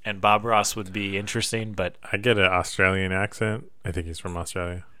Irwin, and Bob Ross would be interesting, but I get an Australian accent. I think he's from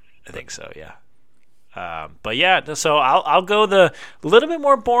Australia. I think so, yeah. But yeah, so I'll go the little bit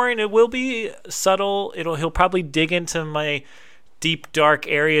more boring. It will be subtle. He'll probably dig into my deep, dark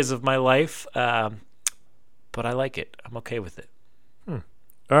areas of my life. But I like it. I'm okay with it. All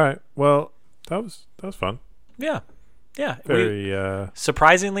right. Well, that was fun. Yeah. Very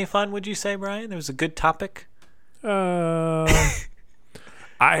surprisingly fun, would you say, Brian? It was a good topic. I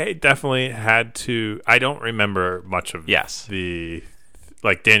definitely had to. I don't remember much of the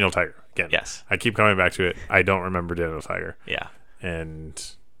like Daniel Tiger again. Yes, I keep coming back to it. I don't remember Daniel Tiger. Yeah, and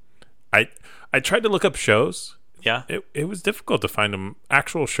I tried to look up shows. Yeah, it was difficult to find them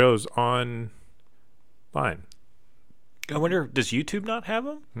actual shows online. I wonder, does YouTube not have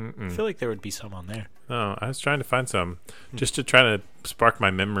them? I feel like there would be some on there. No, I was trying to find some just to try to spark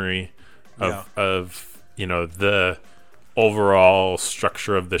my memory of the overall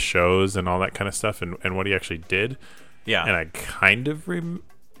structure of the shows and all that kind of stuff and what he actually did. Yeah. And I kind of,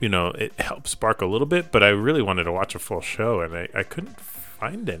 it helped spark a little bit, but I really wanted to watch a full show and I couldn't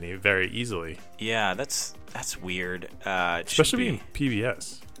find any very easily. Yeah, that's weird. Especially being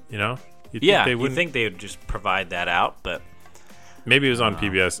PBS, You'd think they would just provide that out, but maybe it was on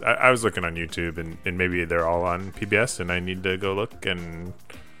PBS. I was looking on YouTube and maybe they're all on PBS and I need to go look, and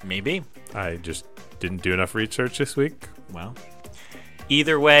maybe I just didn't do enough research this week. Well,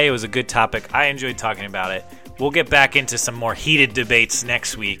 either way, it was a good topic. I enjoyed talking about it. We'll get back into some more heated debates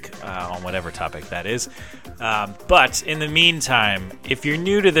next week on whatever topic that is. But in the meantime, if you're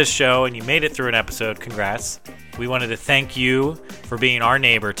new to this show and you made it through an episode, congrats. We wanted to thank you for being our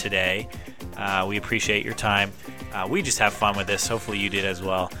neighbor today. We appreciate your time. We just have fun with this. Hopefully you did as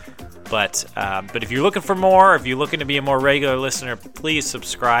well. But if you're looking for more, if you're looking to be a more regular listener, please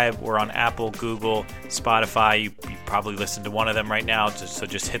subscribe. We're on Apple, Google, Spotify. You probably listen to one of them right now, so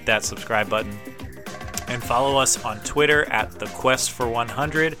just hit that subscribe button. And follow us on Twitter at The Quest for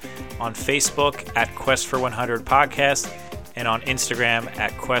 100, on Facebook at Quest for 100 Podcast, and on Instagram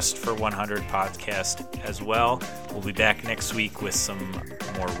at Quest for 100 Podcast as well. We'll be back next week with some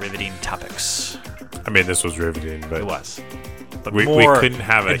more riveting topics. I mean, this was riveting, but it was. But we couldn't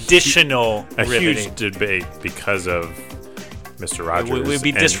have additional huge debate because of Mr. Rogers. It would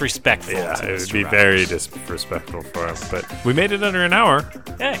be disrespectful. Yeah, to it would Mr. be Rogers. very disrespectful for him. But we made it under an hour.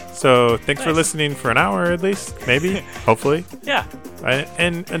 Hey. So thanks for Nice. listening for an hour at least, maybe, hopefully. Yeah.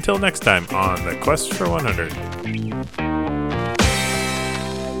 And until next time on The Quest for 100.